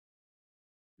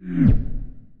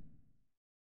Man,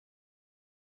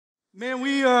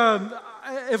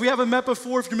 if we haven't met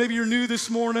before, if maybe you're new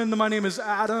this morning, my name is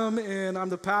Adam, and I'm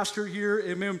the pastor here.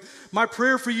 And man, my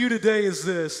prayer for you today is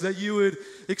this, that you would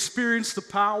experience the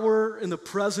power and the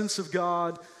presence of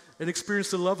God and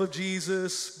experience the love of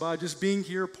Jesus by just being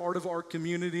here, part of our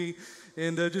community.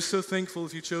 And just so thankful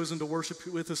if you've chosen to worship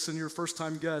with us and you're a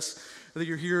first-time guest, that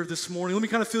you're here this morning. Let me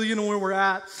kind of fill you in on where we're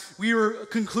at. We are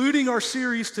concluding our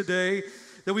series today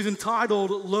that we've entitled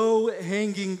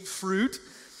Low-Hanging Fruit.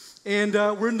 And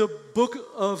we're in the book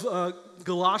of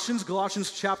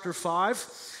Galatians chapter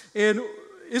 5. And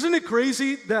isn't it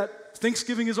crazy that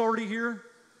Thanksgiving is already here?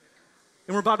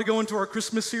 And we're about to go into our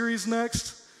Christmas series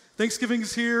next. Thanksgiving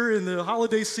is here and the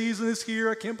holiday season is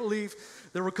here. I can't believe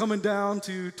that we're coming down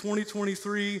to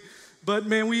 2023. But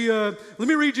man, let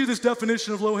me read you this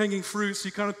definition of low-hanging fruit so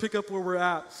you kind of pick up where we're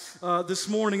at this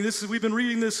morning. We've been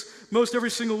reading this most every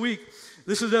single week.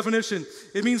 This is the definition.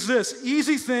 It means this: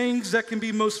 easy things that can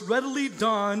be most readily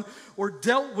done or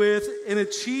dealt with in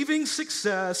achieving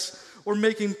success or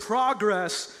making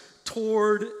progress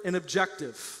toward an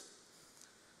objective.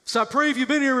 So I pray if you've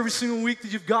been here every single week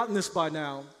that you've gotten this by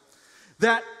now.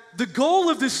 That the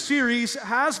goal of this series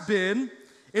has been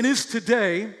and is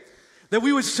today that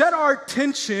we would set our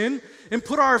attention and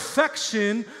put our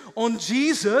affection on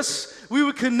Jesus. We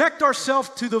would connect ourselves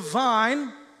to the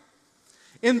vine.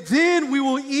 And then we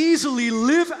will easily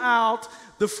live out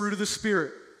the fruit of the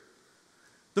Spirit.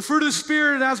 The fruit of the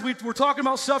Spirit, and as we're talking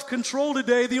about self-control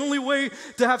today, the only way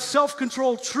to have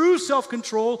self-control, true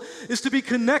self-control, is to be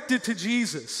connected to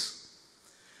Jesus.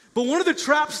 But one of the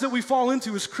traps that we fall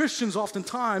into as Christians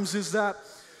oftentimes is that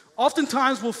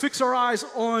oftentimes we'll fix our eyes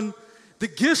on the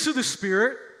gifts of the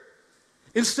Spirit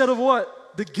instead of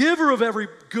what? The giver of every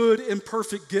good and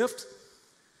perfect gift.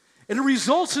 And it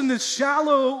results in this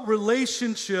shallow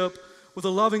relationship with a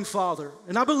loving Father.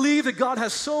 And I believe that God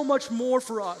has so much more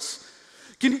for us.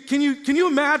 Can you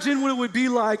imagine what it would be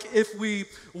like if we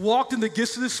walked in the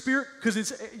gifts of the Spirit?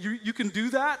 Because you can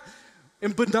do that,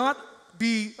 but not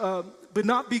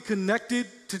be connected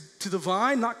to the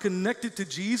vine, not connected to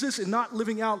Jesus, and not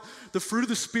living out the fruit of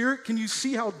the Spirit. Can you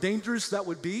see how dangerous that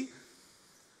would be?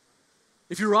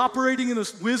 If you're operating in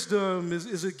this, wisdom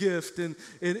is a gift, and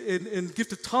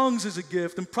gift of tongues is a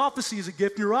gift, and prophecy is a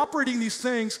gift, and you're operating these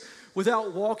things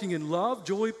without walking in love,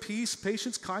 joy, peace,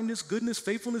 patience, kindness, goodness,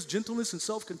 faithfulness, gentleness, and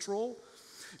self-control.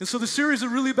 And so the series is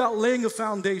really about laying a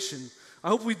foundation. I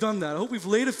hope we've done that. I hope we've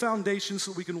laid a foundation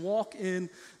so we can walk in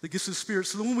the gifts of the Spirit.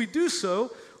 So that when we do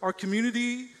so, our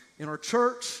community, in our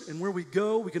church, and where we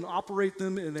go, we can operate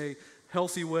them in a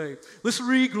healthy way. Let's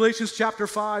read Galatians chapter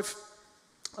 5.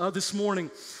 This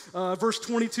morning. Verse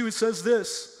 22, it says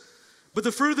this: but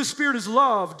the fruit of the Spirit is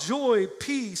love, joy,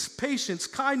 peace, patience,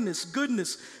 kindness,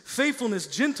 goodness, faithfulness,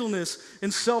 gentleness,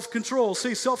 and self-control.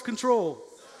 Say self-control.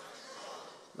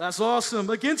 That's awesome.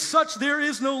 Against such there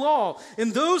is no law.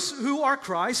 And those who are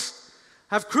Christ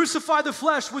have crucified the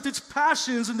flesh with its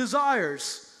passions and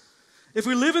desires. If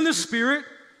we live in the Spirit,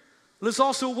 let's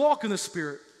also walk in the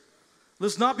Spirit.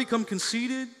 Let's not become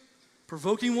conceited,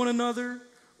 provoking one another,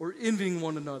 or envying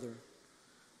one another.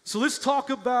 So let's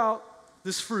talk about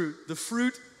this fruit, the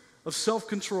fruit of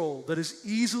self-control that is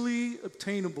easily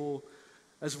obtainable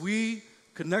as we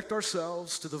connect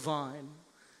ourselves to the vine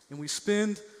and we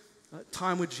spend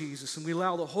time with Jesus and we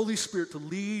allow the Holy Spirit to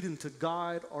lead and to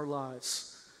guide our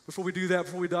lives. Before we do that,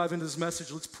 before we dive into this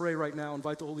message, let's pray right now.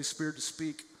 Invite the Holy Spirit to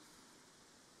speak.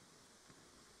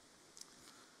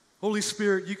 Holy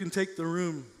Spirit, you can take the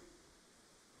room.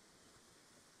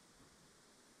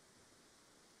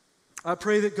 I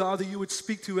pray that, God, that you would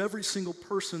speak to every single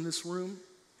person in this room.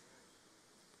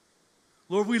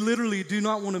 Lord, we literally do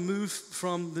not want to move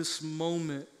from this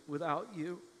moment without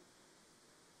you.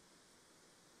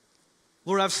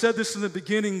 Lord, I've said this in the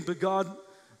beginning, but God,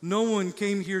 no one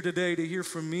came here today to hear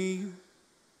from me.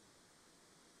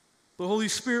 But Holy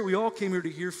Spirit, we all came here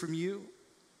to hear from you.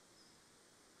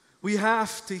 We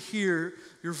have to hear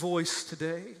your voice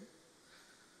today.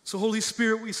 So Holy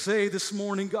Spirit, we say this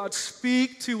morning, God,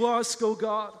 speak to us, oh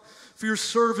God, for your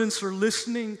servants are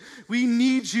listening. We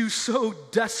need you so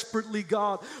desperately,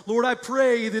 God. Lord, I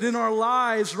pray that in our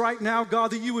lives right now, God,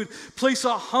 that you would place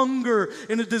a hunger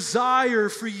and a desire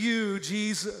for you,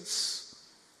 Jesus.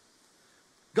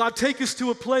 God, take us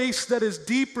to a place that is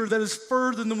deeper, that is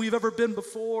further than we've ever been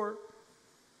before.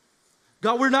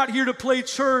 God, we're not here to play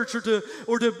church or to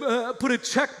put a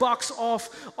checkbox off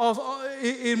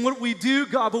in what we do,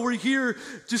 God, but we're here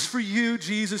just for you,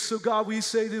 Jesus. So, God, we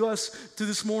say to us to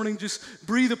this morning, just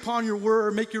breathe upon your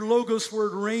word, make your Logos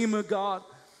word rhema, God.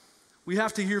 We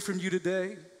have to hear from you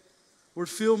today. Lord,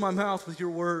 fill my mouth with your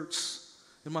words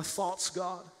and my thoughts,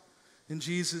 God. In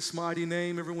Jesus' mighty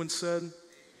name, everyone said,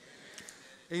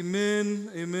 amen,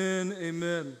 amen,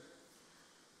 amen.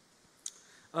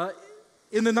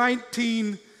 In the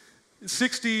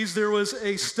 1960s, there was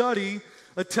a study,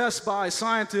 a test by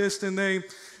scientists, and they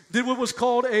did what was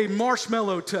called a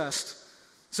marshmallow test.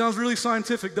 Sounds really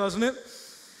scientific, doesn't it?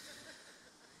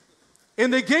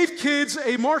 And they gave kids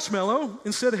a marshmallow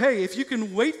and said, hey, if you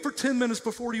can wait for 10 minutes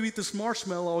before you eat this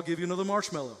marshmallow, I'll give you another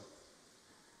marshmallow.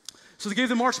 So they gave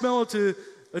the marshmallow to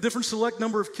a different select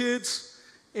number of kids,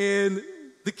 and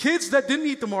the kids that didn't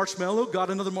eat the marshmallow got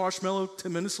another marshmallow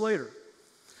 10 minutes later.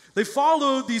 They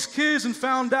followed these kids and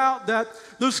found out that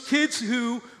those kids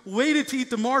who waited to eat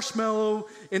the marshmallow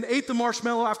and ate the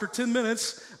marshmallow after 10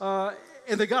 minutes,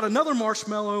 and they got another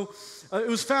marshmallow, it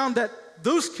was found that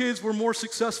those kids were more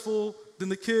successful than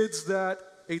the kids that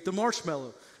ate the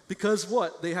marshmallow. Because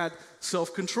what? They had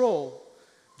self-control,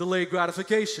 delayed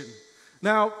gratification.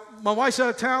 Now, my wife's out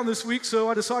of town this week, so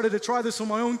I decided to try this on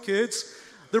my own kids.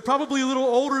 They're probably a little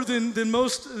older than the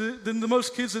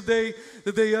most kids that they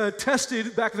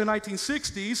tested back in the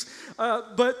 1960s.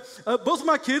 But both of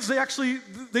my kids,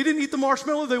 they didn't eat the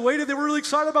marshmallow. They waited. They were really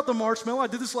excited about the marshmallow. I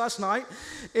did this last night,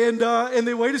 and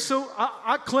they waited. So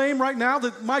I claim right now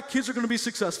that my kids are going to be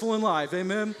successful in life.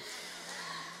 Amen.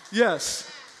 Yes.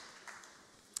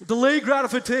 Delayed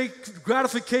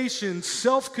gratification,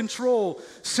 self-control.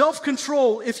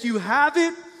 Self-control. If you have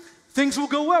it, things will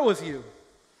go well with you.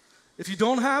 If you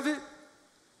don't have it,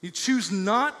 you choose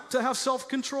not to have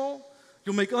self-control,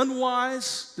 you'll make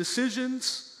unwise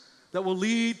decisions that will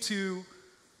lead to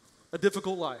a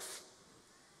difficult life.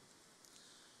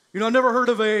 You know, I've never heard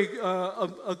of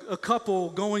a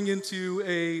couple going into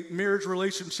a marriage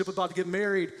relationship about to get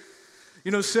married,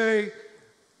 say,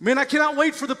 man, I cannot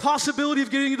wait for the possibility of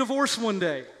getting a divorce one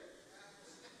day.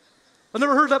 I've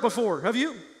never heard that before. Have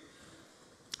you?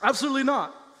 Absolutely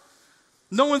not.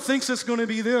 No one thinks it's going to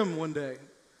be them one day.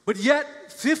 But yet,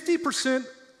 50%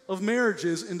 of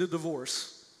marriages end in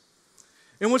divorce.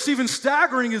 And what's even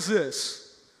staggering is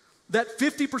this, that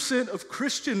 50% of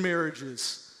Christian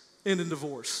marriages end in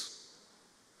divorce.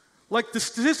 Like, the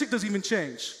statistic doesn't even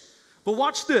change. But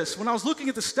watch this. When I was looking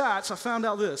at the stats, I found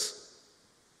out this,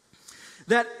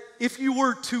 that if you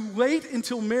were to wait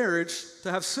until marriage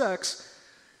to have sex,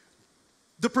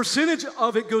 the percentage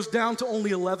of it goes down to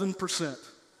only 11%.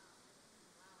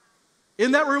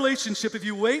 In that relationship, if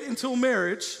you wait until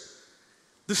marriage,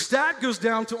 the stat goes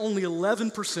down to only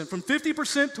 11%, from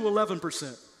 50% to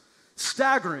 11%.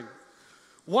 Staggering.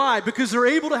 Why? Because they're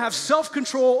able to have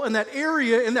self-control in that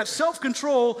area, and that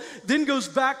self-control then goes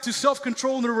back to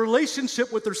self-control in their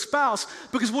relationship with their spouse.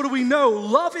 Because what do we know?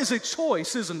 Love is a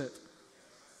choice, isn't it?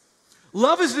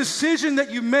 Love is a decision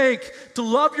that you make to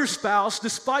love your spouse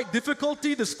despite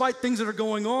difficulty, despite things that are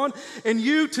going on, and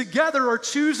you together are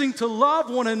choosing to love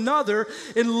one another,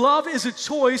 and love is a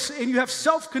choice, and you have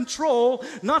self-control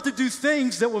not to do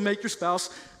things that will make your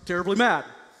spouse terribly mad,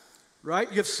 right?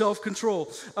 You have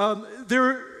self-control.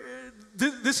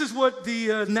 This is what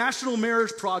the National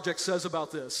Marriage Project says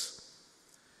about this.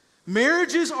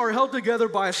 Marriages are held together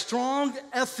by a strong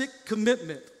ethic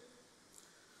commitment.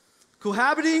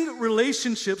 Cohabiting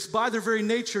relationships, by their very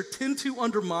nature, tend to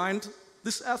undermine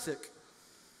this ethic.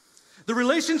 The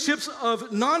relationships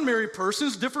of non-married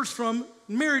persons differs from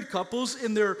married couples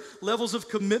in their levels of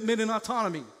commitment and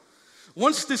autonomy.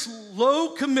 Once this low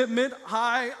commitment,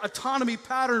 high autonomy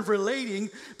pattern of relating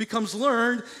becomes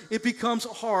learned, it becomes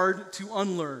hard to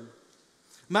unlearn.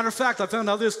 Matter of fact, I found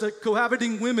out this, that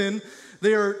cohabiting women,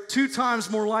 they are 2 times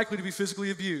more likely to be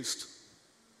physically abused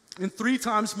and 3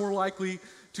 times more likely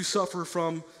to suffer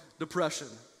from depression.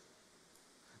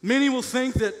 Many will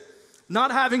think that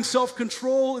not having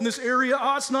self-control in this area,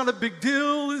 it's not a big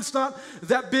deal, it's not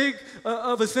that big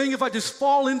of a thing if I just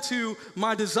fall into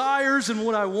my desires and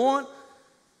what I want.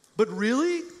 But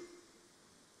really?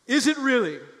 Is it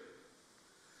really?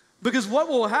 Because what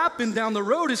will happen down the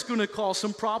road is going to cause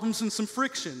some problems and some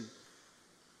friction.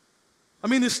 I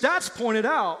mean, the stats point it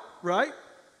out, right?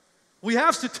 We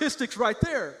have statistics right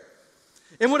there.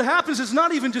 And what happens is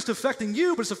not even just affecting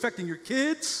you, but it's affecting your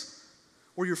kids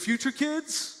or your future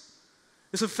kids.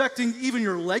 It's affecting even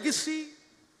your legacy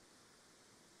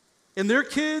and their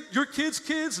kid, your kids'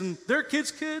 kids, and their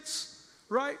kids' kids,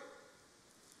 right?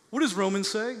 What does Romans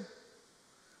say?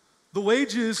 The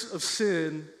wages of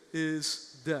sin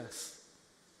is death.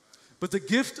 But the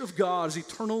gift of God is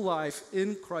eternal life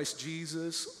in Christ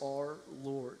Jesus our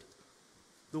Lord.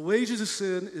 The wages of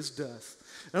sin is death.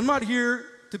 And I'm not here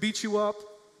to beat you up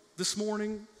this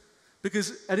morning,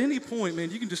 Because at any point, man,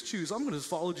 you can just choose, I'm going to just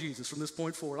follow Jesus from this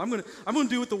point forward. I'm going to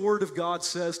do what the Word of God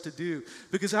says to do.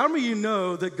 Because how many of you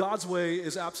know that God's way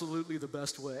is absolutely the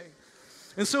best way?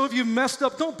 And so if you messed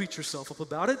up, don't beat yourself up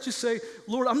about it. Just say,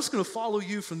 Lord, I'm just going to follow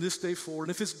you from this day forward.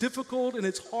 And if it's difficult and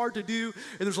it's hard to do,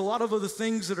 and there's a lot of other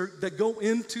things that go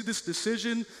into this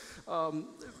decision,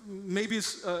 maybe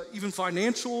it's even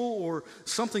financial or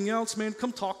something else, man,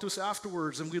 come talk to us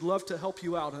afterwards, and we'd love to help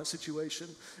you out in that situation.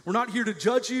 We're not here to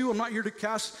judge you. I'm not here to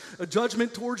cast a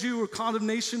judgment towards you or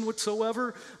condemnation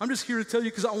whatsoever. I'm just here to tell you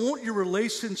because I want your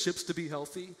relationships to be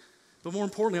healthy. But more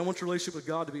importantly, I want your relationship with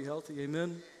God to be healthy.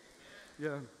 Amen?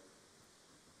 Yeah.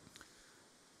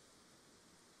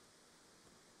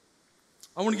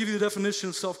 I want to give you the definition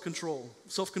of self-control.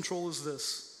 Self-control is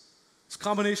this. It's a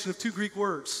combination of two Greek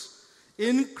words.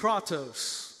 In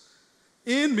kratos.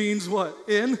 In means what?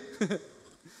 In.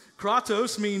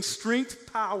 Kratos means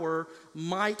strength, power,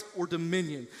 might, or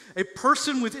dominion. A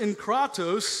person within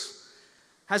kratos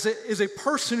is a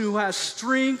person who has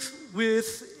strength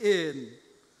within.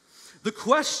 The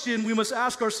question we must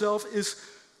ask ourselves is,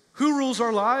 who rules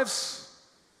our lives?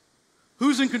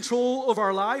 Who's in control of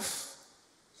our life?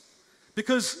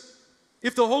 Because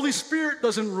if the Holy Spirit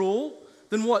doesn't rule,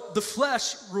 then what? The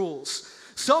flesh rules.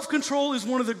 Self-control is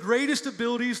one of the greatest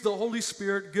abilities the Holy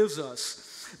Spirit gives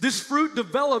us. This fruit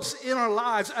develops in our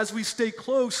lives as we stay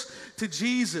close to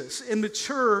Jesus and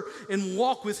mature and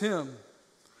walk with Him.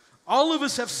 All of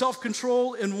us have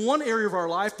self-control in one area of our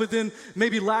life, but then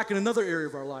maybe lack in another area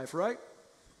of our life, right?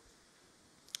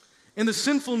 And the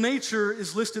sinful nature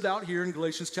is listed out here in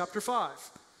Galatians chapter 5.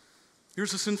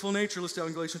 Here's the sinful nature listed out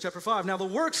in Galatians chapter 5. Now the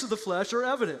works of the flesh are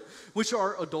evident, which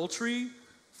are adultery,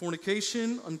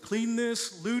 fornication,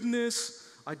 uncleanness, lewdness,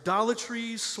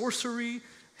 idolatry, sorcery,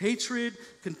 hatred,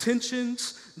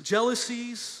 contentions,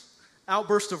 jealousies,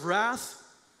 outbursts of wrath,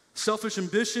 selfish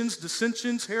ambitions,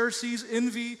 dissensions, heresies,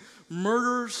 envy,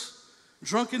 murders,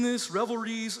 drunkenness,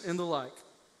 revelries, and the like.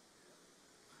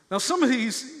 Now, some of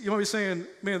these, you might be saying,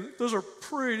 man, those are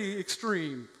pretty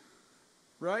extreme,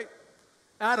 right?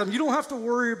 Adam, you don't have to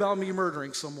worry about me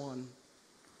murdering someone.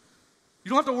 You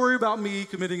don't have to worry about me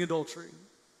committing adultery.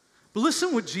 But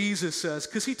listen what Jesus says,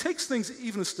 because he takes things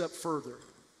even a step further.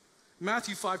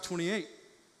 Matthew 5:28.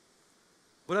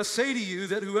 But I say to you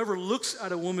that whoever looks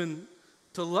at a woman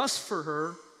to lust for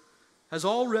her has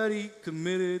already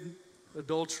committed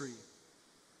adultery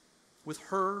with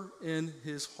her in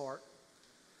his heart.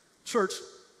 Church,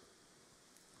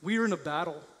 we are in a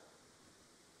battle.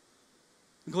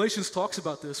 Galatians talks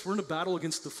about this. We're in a battle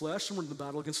against the flesh and we're in a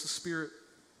battle against the Spirit.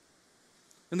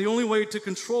 And the only way to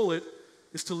control it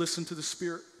is to listen to the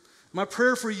Spirit. My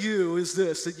prayer for you is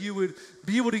this, that you would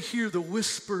be able to hear the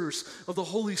whispers of the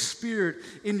Holy Spirit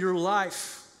in your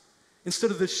life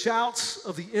instead of the shouts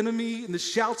of the enemy and the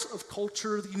shouts of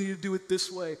culture that you need to do it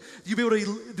this way. You'll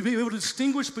be able to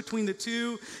distinguish between the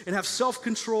two and have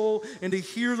self-control and to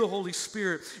hear the Holy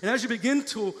Spirit. And as you begin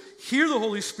to hear the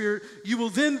Holy Spirit, you will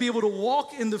then be able to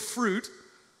walk in the fruit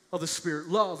of the Spirit: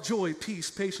 love, joy, peace,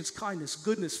 patience, kindness,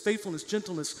 goodness, faithfulness,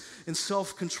 gentleness, and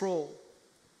self-control.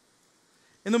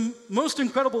 And the most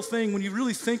incredible thing when you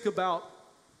really think about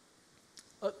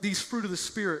these fruit of the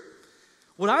Spirit,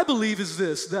 what I believe is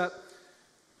this, that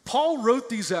Paul wrote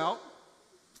these out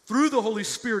through the Holy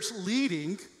Spirit's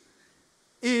leading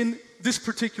in this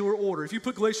particular order. If you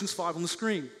put Galatians 5 on the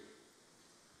screen,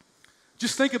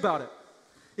 just think about it.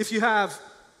 If you have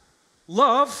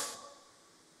love,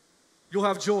 you'll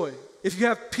have joy. If you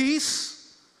have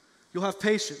peace, you'll have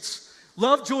patience.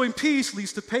 Love, joy, and peace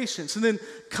leads to patience. And then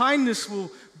kindness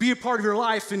will be a part of your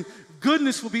life, and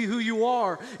goodness will be who you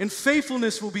are, and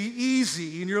faithfulness will be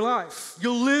easy in your life.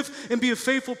 You'll live and be a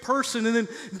faithful person, and then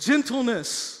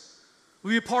gentleness will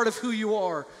be a part of who you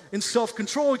are, and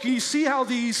self-control. Can you see how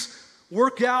these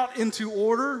work out into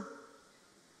order?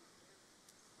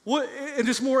 And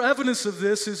just more evidence of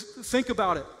this is, think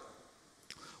about it.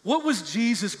 What was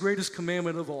Jesus' greatest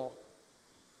commandment of all?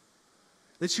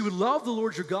 That you would love the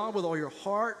Lord your God with all your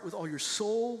heart, with all your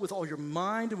soul, with all your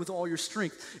mind, and with all your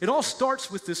strength. It all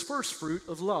starts with this first fruit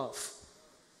of love.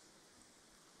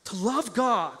 To love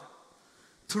God,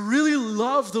 to really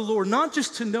love the Lord, not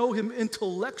just to know Him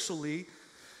intellectually,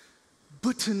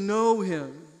 but to know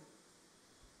Him.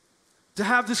 To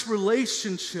have this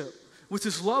relationship with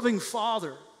this loving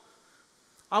Father.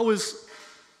 I was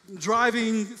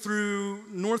driving through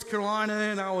North Carolina,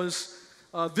 and I was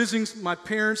visiting my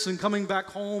parents and coming back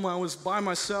home. I was by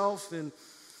myself, and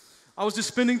I was just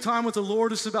spending time with the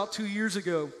Lord just about 2 years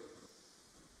ago.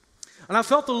 And I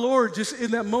felt the Lord just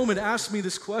in that moment ask me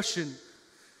this question: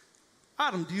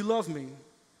 Adam, do you love me?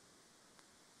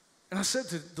 And I said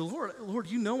to the Lord, Lord,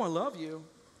 you know I love you.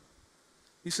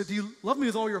 He said, do you love me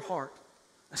with all your heart?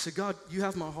 I said, God, you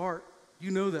have my heart. You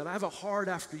know that. I have a heart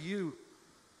after you.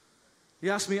 He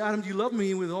asked me, Adam, do you love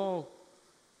me with all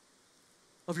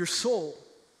of your soul?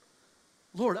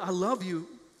 Lord, I love you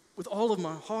with all of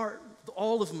my heart, with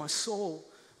all of my soul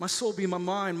being my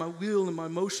mind, my will, and my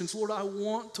emotions. Lord, I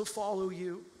want to follow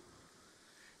you.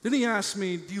 Then he asked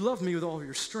me, do you love me with all of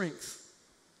your strength?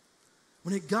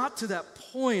 When it got to that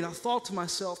point, I thought to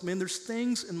myself, man, there's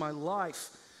things in my life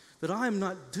that I am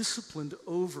not disciplined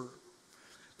over.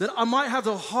 That I might have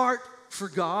the heart for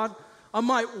God, I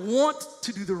might want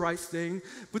to do the right thing,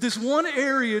 but this one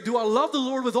area, do I love the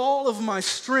Lord with all of my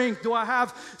strength? Do I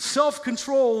have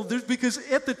self-control? Because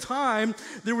at the time,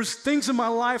 there was things in my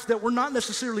life that were not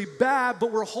necessarily bad,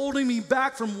 but were holding me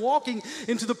back from walking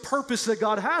into the purpose that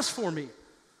God has for me.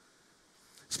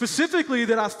 Specifically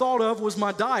that I thought of was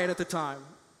my diet at the time.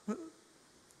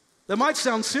 That might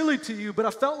sound silly to you, but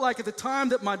I felt like at the time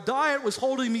that my diet was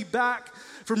holding me back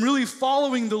from really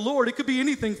following the Lord. It could be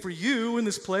anything for you in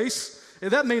this place,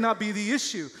 and that may not be the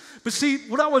issue. But see,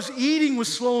 what I was eating was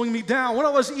slowing me down. What I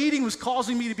was eating was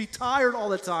causing me to be tired all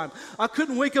the time. I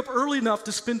couldn't wake up early enough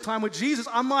to spend time with Jesus.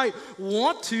 I might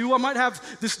want to, I might have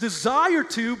this desire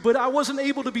to, but I wasn't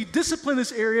able to be disciplined in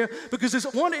this area because this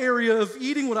one area of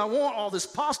eating what I want, all this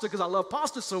pasta, because I love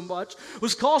pasta so much,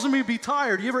 was causing me to be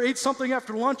tired. You ever ate something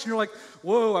after lunch and you're like,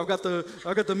 whoa, I've got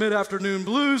the mid-afternoon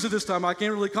blues at this time. I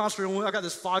can't really concentrate on, I got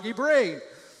this foggy brain.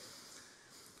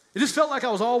 It just felt like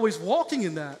I was always walking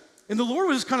in that. And the Lord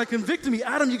was just kind of convicting me,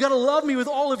 Adam, you got to love me with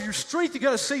all of your strength. You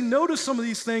got to say no to some of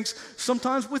these things.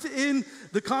 Sometimes within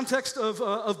the context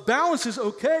of balance is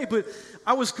okay, but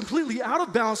I was completely out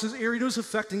of balance in this area. It was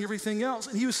affecting everything else.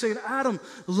 And he was saying, Adam,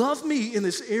 love me in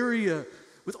this area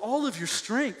with all of your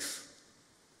strength.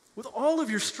 With all of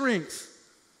your strength.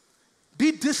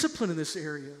 Be disciplined in this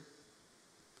area.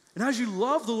 And as you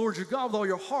love the Lord your God with all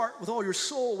your heart, with all your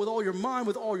soul, with all your mind,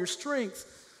 with all your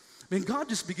strength, man, God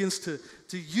just begins to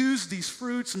use these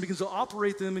fruits and begins to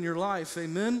operate them in your life.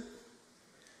 Amen?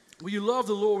 Will you love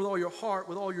the Lord with all your heart,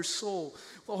 with all your soul,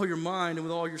 with all your mind, and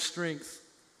with all your strength?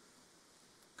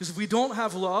 Because if we don't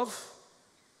have love,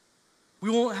 we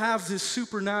won't have this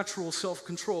supernatural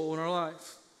self-control in our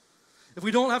life. If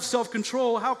we don't have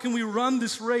self-control, how can we run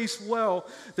this race well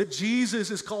that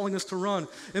Jesus is calling us to run?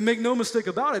 And make no mistake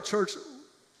about it, church,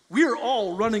 we are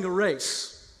all running a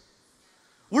race.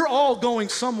 We're all going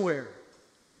somewhere.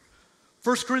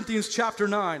 1 Corinthians chapter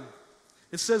 9,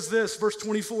 it says this, verse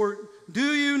 24,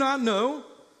 do you not know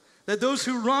that those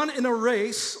who run in a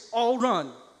race all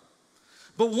run,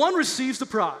 but one receives the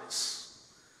prize?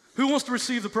 Who wants to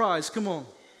receive the prize? Come on.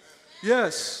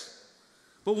 Yes.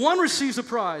 But one receives the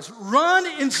prize. Run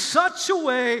in such a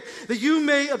way that you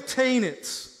may obtain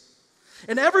it.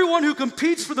 And everyone who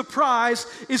competes for the prize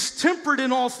is tempered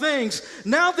in all things.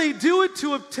 Now they do it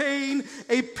to obtain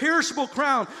a perishable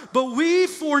crown, but we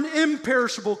for an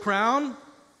imperishable crown.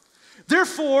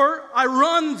 Therefore I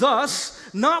run thus,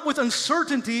 not with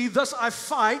uncertainty, thus I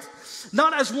fight,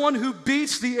 not as one who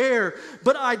beats the air,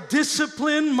 but I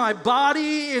discipline my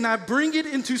body and I bring it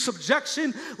into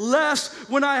subjection, lest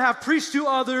when I have preached to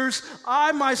others,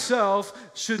 I myself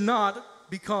should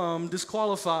not become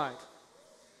disqualified.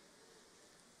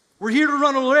 We're here to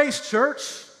run a race, church.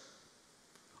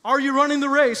 Are you running the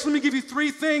race? Let me give you 3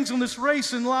 things on this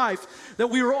race in life that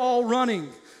we are all running.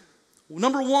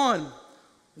 Number 1,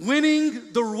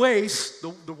 winning the race,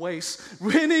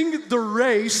 winning the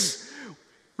race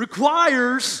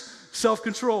requires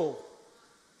self-control.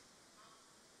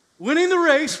 Winning the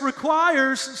race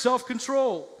requires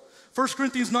self-control. 1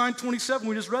 Corinthians 9:27,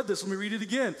 we just read this. Let me read it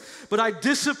again. But I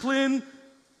discipline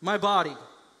my body,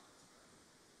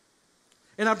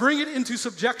 and I bring it into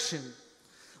subjection,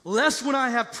 lest when I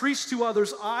have preached to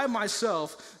others, I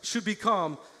myself should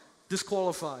become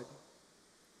disqualified.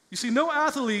 You see, no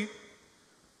athlete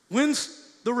wins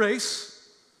the race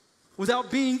without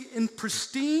being in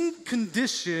pristine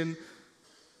condition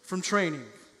from training.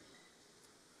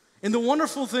 And the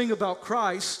wonderful thing about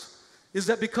Christ is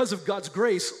that because of God's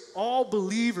grace, all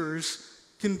believers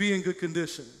can be in good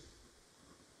condition.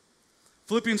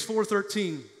 Philippians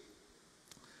 4:13.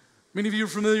 Many of you are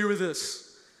familiar with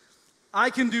this. I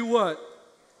can do what?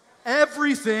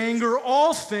 Everything or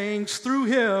all things through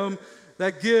him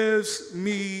that gives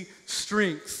me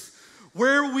strength.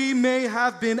 Where we may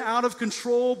have been out of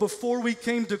control before we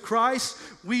came to Christ,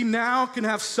 we now can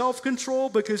have self-control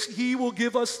because he will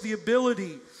give us the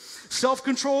ability.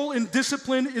 Self-control and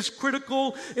discipline is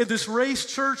critical in this race,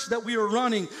 church, that we are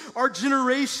running. Our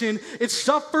generation, it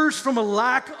suffers from a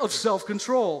lack of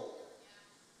self-control.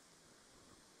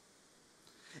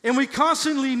 And we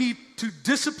constantly need to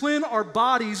discipline our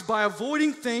bodies by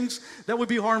avoiding things that would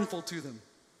be harmful to them.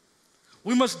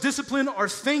 We must discipline our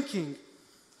thinking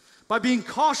by being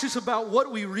cautious about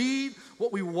what we read,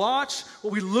 what we watch,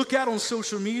 what we look at on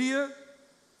social media.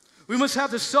 We must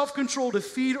have the self-control to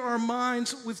feed our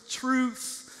minds with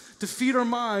truth, to feed our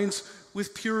minds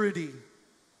with purity.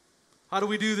 How do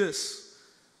we do this?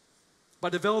 By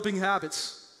developing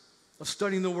habits of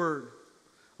studying the Word,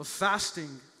 of fasting,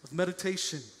 of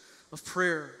meditation, of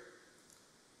prayer.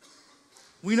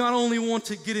 We not only want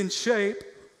to get in shape,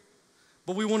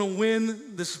 but we want to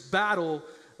win this battle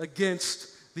against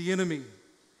the enemy.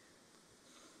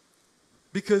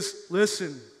 Because,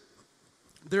 listen,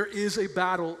 there is a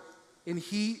battle, and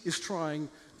he is trying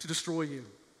to destroy you.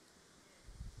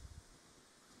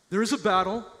 There is a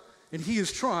battle, and he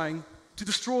is trying to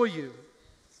destroy you.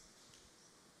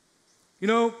 You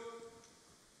know,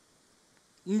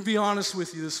 let me be honest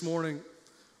with you this morning.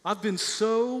 I've been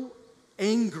so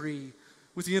angry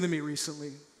with the enemy recently.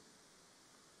 I'm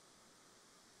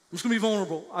just going to be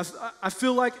vulnerable. I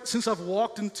feel like since I've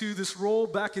walked into this role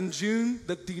back in June,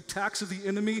 that the attacks of the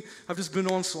enemy have just been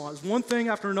onslaught. It's one thing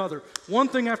after another,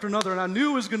 and I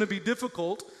knew it was going to be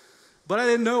difficult, but I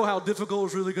didn't know how difficult it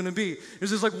was really going to be.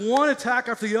 It's just like one attack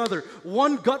after the other,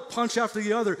 one gut punch after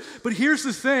the other. But here's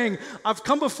the thing. I've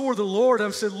come before the Lord and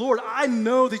I've said, Lord, I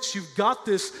know that you've got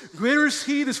this. Greater is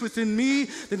he that's within me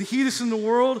than he that's in the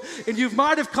world. And you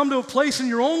might have come to a place in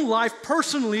your own life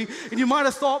personally, and you might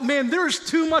have thought, man, there is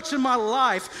too much in my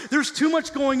life. There's too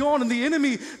much going on, and the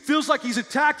enemy feels like he's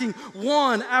attacking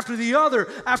one after the other,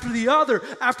 after the other,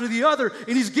 after the other,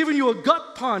 and he's giving you a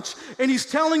gut punch, and he's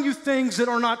telling you things that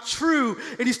are not true.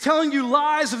 And he's telling you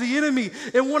lies of the enemy.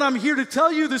 And what I'm here to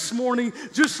tell you this morning,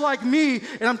 just like me,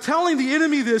 and I'm telling the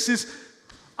enemy this, is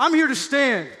I'm here to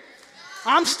stand.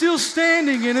 I'm still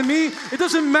standing, enemy. It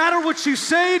doesn't matter what you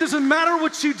say. It doesn't matter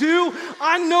what you do.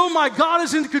 I know my God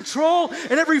is in control,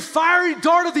 and every fiery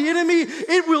dart of the enemy,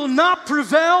 it will not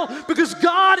prevail because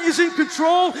God is in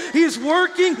control. He is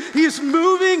working. He is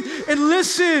moving. And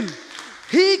listen,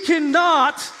 he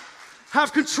cannot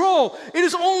have control. It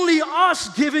is only us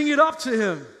giving it up to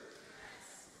him.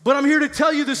 But I'm here to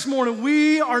tell you this morning,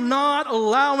 we are not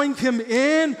allowing him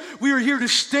in. We are here to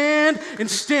stand and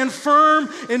stand firm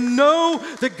and know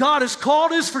that God has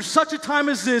called us for such a time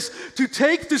as this to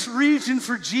take this region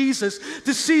for Jesus,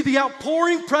 to see the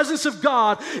outpouring presence of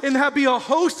God and be a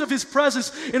host of his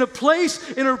presence in a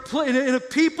place, in a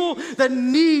people that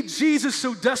need Jesus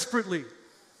so desperately.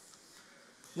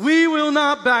 We will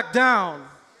not back down,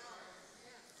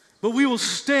 but we will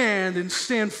stand and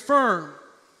stand firm.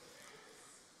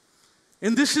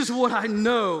 And this is what I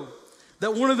know,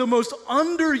 that one of the most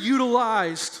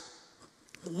underutilized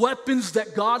weapons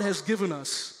that God has given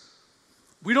us,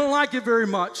 we don't like it very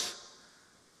much.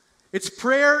 It's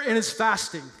prayer and it's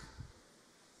fasting.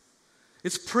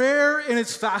 It's prayer and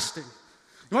it's fasting.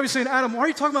 You might be saying, Adam, why are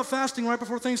you talking about fasting right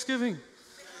before Thanksgiving?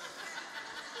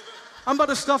 I'm about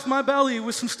to stuff my belly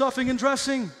with some stuffing and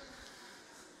dressing.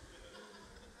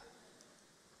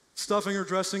 Stuffing or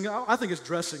dressing? I think it's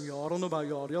dressing, y'all. I don't know about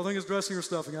y'all. Do y'all think it's dressing or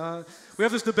stuffing? We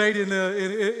have this debate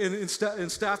in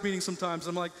staff meetings sometimes.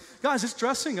 I'm like, guys, it's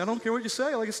dressing. I don't care what you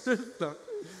say. Like it's no.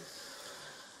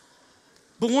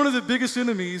 But one of the biggest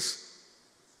enemies,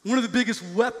 one of the biggest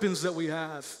weapons that we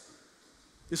have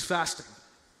is fasting.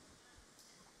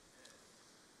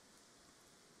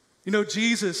 You know,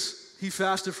 Jesus, he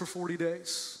fasted for 40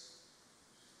 days.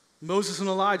 Moses and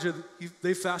Elijah,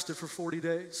 they fasted for 40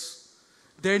 days.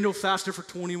 Daniel fasted for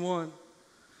 21.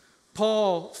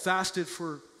 Paul fasted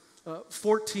for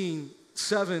 14,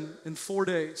 7, and 4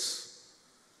 days.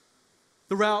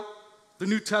 Throughout the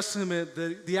New Testament,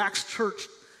 the Acts church,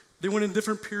 they went in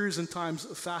different periods and times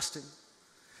of fasting.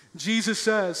 Jesus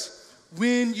says,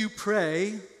 when you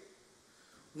pray,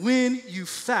 when you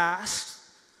fast,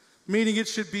 meaning it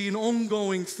should be an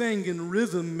ongoing thing in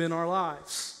rhythm in our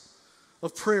lives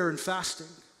of prayer and fasting.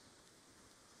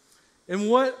 And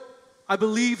what I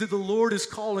believe that the Lord is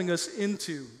calling us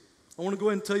into, I want to go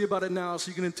ahead and tell you about it now so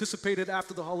you can anticipate it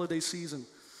after the holiday season,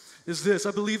 is this.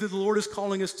 I believe that the Lord is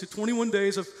calling us to 21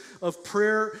 days of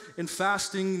prayer and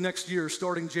fasting next year,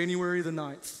 starting January the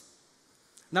 9th.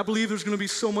 And I believe there's going to be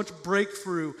so much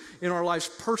breakthrough in our lives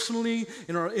personally,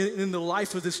 in the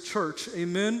life of this church.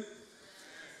 Amen?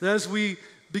 That as we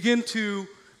begin to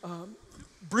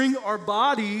bring our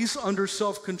bodies under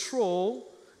self-control,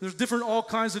 there's all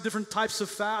kinds of different types of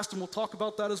fast, and we'll talk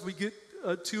about that as we get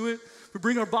to it. If we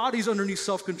bring our bodies underneath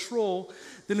self-control,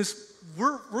 then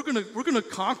we're gonna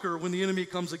conquer when the enemy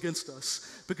comes against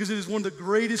us, because it is one of the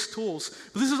greatest tools.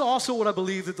 But this is also what I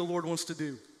believe that the Lord wants to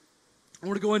do. I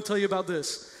want to go and tell you about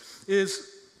this, is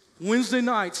Wednesday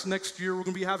nights next year, we're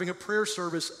going to be having a prayer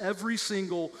service every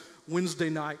single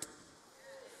Wednesday night.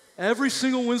 Every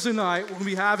single Wednesday night, we're going to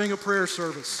be having a prayer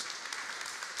service.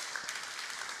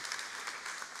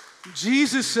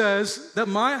 Jesus says that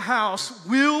my house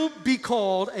will be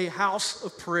called a house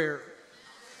of prayer.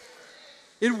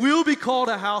 It will be called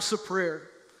a house of prayer.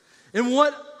 And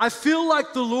what I feel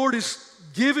like the Lord is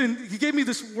given, He gave me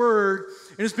this word,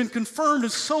 and it's been confirmed in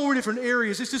so many different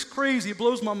areas. It's just crazy. It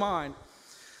blows my mind.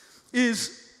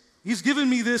 He's given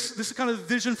me this kind of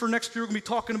vision for next year. We're going to be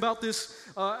talking about this,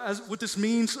 as what this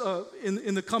means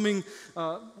in the coming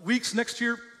weeks next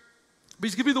year. But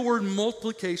He's given me the word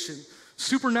multiplication,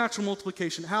 supernatural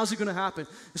multiplication. How's it going to happen?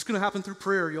 It's going to happen through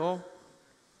prayer, y'all.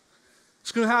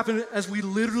 It's going to happen as we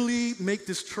literally make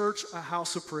this church a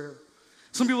house of prayer.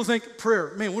 Some people think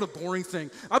prayer, man, what a boring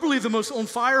thing. I believe the most on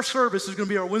fire service is going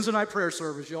to be our Wednesday night prayer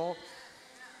service, y'all.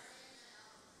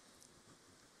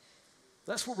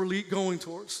 That's what we're going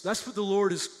towards. That's what the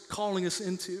Lord is calling us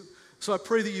into. So I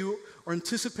pray that you are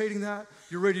anticipating that.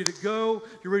 You're ready to go.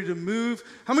 You're ready to move.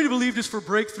 How many believe this for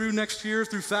breakthrough next year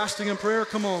through fasting and prayer?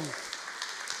 Come on.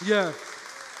 Yeah.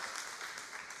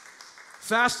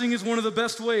 Fasting is one of the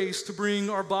best ways to bring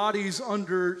our bodies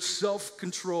under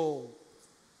self-control.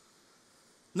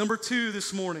 Number 2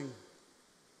 this morning,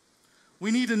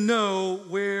 we need to know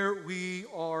where we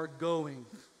are going.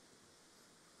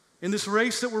 In this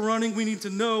race that we're running, we need to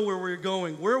know where we're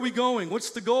going. Where are we going? What's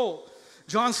the goal?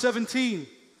 John 17,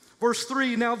 verse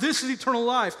 3, now this is eternal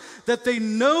life, that they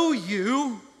know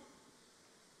you,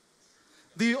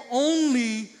 the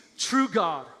only true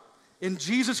God, in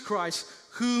Jesus Christ,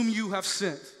 whom you have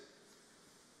sent.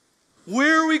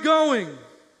 Where are we going?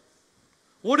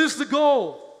 What is the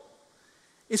goal?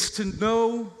 It's to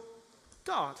know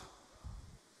God.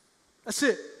 That's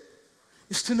it.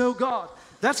 It's to know God.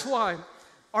 That's why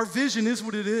our vision is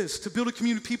what it is, to build a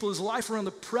community of people, is life around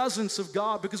the presence of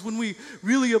God. Because when we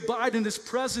really abide in His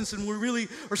presence and we really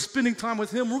are spending time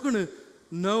with Him, we're going to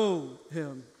know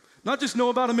Him. Not just know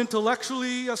about Him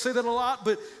intellectually, I say that a lot,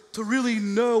 but to really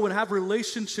know and have a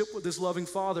relationship with this loving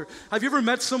Father. Have you ever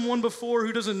met someone before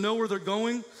who doesn't know where they're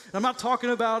going? And I'm not talking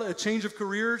about a change of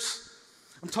careers.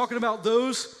 I'm talking about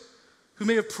those who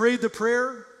may have prayed the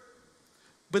prayer,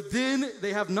 but then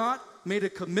they have not made a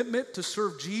commitment to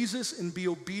serve Jesus and be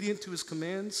obedient to His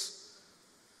commands.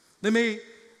 They may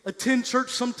attend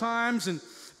church sometimes and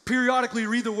periodically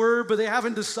read the Word, but they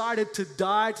haven't decided to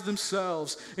die to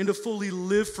themselves and to fully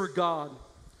live for God.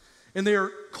 And they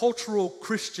are cultural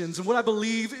Christians. And what I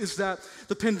believe is that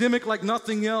the pandemic, like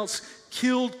nothing else,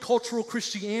 killed cultural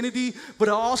Christianity, but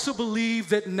I also believe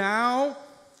that now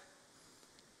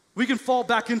we can fall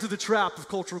back into the trap of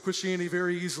cultural Christianity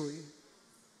very easily.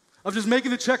 Of just making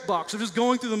the checkbox, of just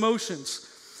going through the motions.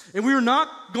 And we are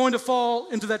not going to fall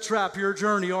into that trap here at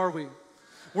Journey, are we?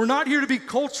 We're not here to be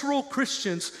cultural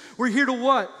Christians. We're here to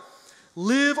what?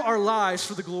 Live our lives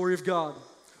for the glory of God.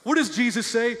 What does Jesus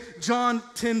say? John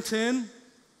 10:10.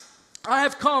 I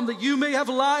have come that you may have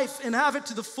life and have it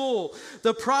to the full.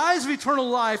 The prize of eternal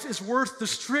life is worth the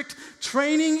strict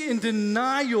training and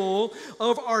denial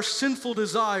of our sinful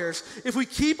desires. If we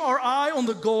keep our eye on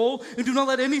the goal and do not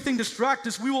let anything distract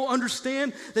us, we will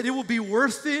understand that it will be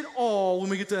worth it all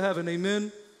when we get to heaven.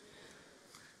 Amen?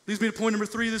 Leads me to point number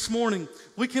 3 this morning.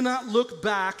 We cannot look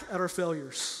back at our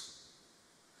failures.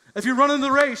 If you're running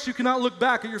the race, you cannot look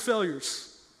back at your failures.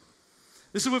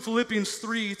 This is what Philippians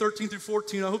 3:13 through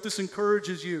 14. I hope this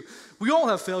encourages you. We all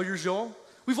have failures, y'all.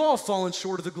 We've all fallen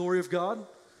short of the glory of God.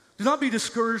 Do not be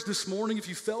discouraged this morning if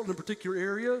you failed in a particular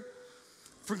area.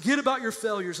 Forget about your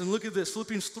failures and look at this.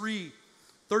 Philippians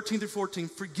 3:13 through 14.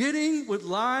 Forgetting what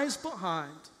lies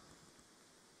behind.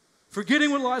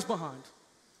 Forgetting what lies behind.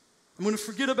 I'm going to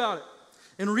forget about it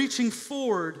and reaching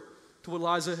forward to what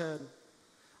lies ahead.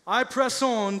 I press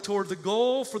on toward the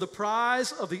goal for the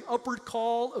prize of the upward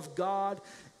call of God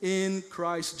in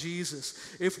Christ Jesus.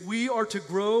 If we are to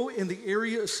grow in the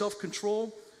area of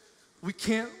self-control, we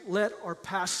can't let our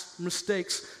past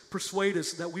mistakes persuade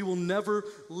us that we will never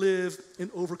live an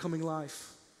overcoming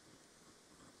life.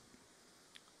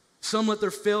 Some let their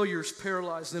failures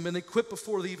paralyze them and they quit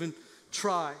before they even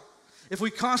try. If we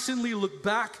constantly look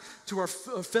back to our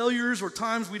failures or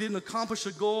times we didn't accomplish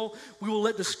a goal, we will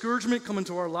let discouragement come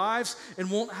into our lives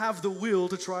and won't have the will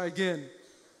to try again.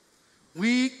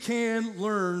 We can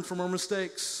learn from our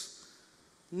mistakes,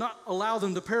 not allow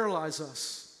them to paralyze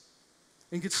us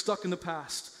and get stuck in the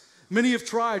past. Many have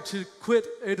tried to quit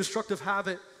a destructive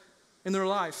habit in their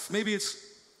life. Maybe it's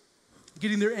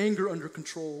getting their anger under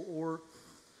control, or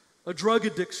a drug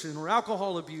addiction, or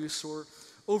alcohol abuse, or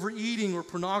overeating, or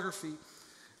pornography.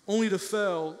 only to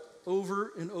fail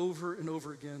over and over and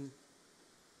over again.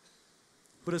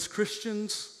 But as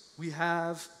Christians, we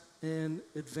have an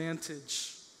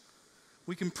advantage.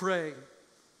 We can pray,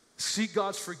 seek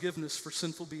God's forgiveness for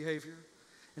sinful behavior,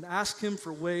 and ask Him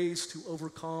for ways to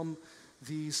overcome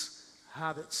these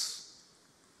habits.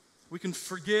 We can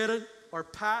forget our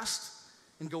past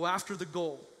and go after the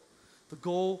goal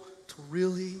to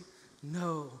really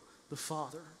know the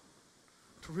Father,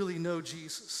 to really know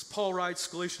Jesus. Paul writes,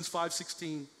 Galatians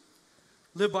 5:16,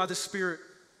 live by the Spirit,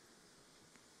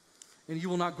 and you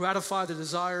will not gratify the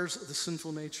desires of the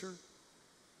sinful nature.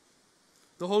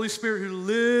 The Holy Spirit who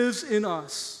lives in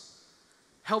us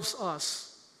helps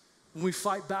us when we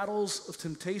fight battles of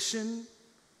temptation.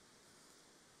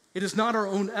 It is not our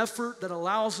own effort that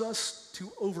allows us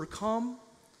to overcome,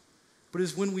 but it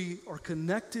is when we are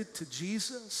connected to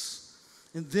Jesus,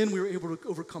 and then we are able to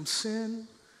overcome sin.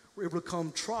 We're able to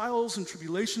overcome trials and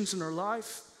tribulations in our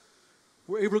life.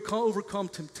 We're able to overcome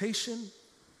temptation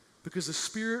because the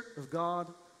Spirit of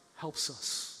God helps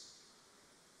us.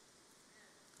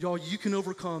 Y'all, you can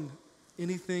overcome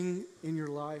anything in your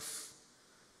life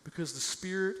because the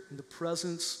Spirit and the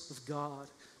presence of God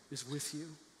is with you.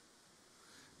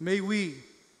 May we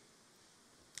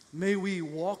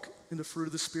walk in the fruit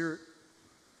of the Spirit.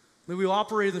 May we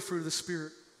operate in the fruit of the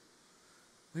Spirit.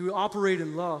 May we operate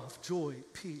in love, joy,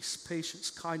 peace, patience,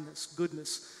 kindness,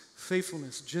 goodness,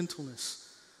 faithfulness,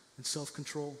 gentleness, and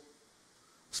self-control.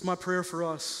 It's my prayer for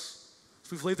us.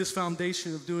 If we've laid this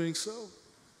foundation of doing so,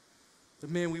 that,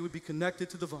 man, we would be connected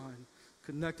to the vine,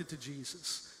 connected to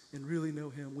Jesus, and really know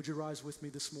Him. Would you rise with me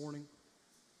this morning?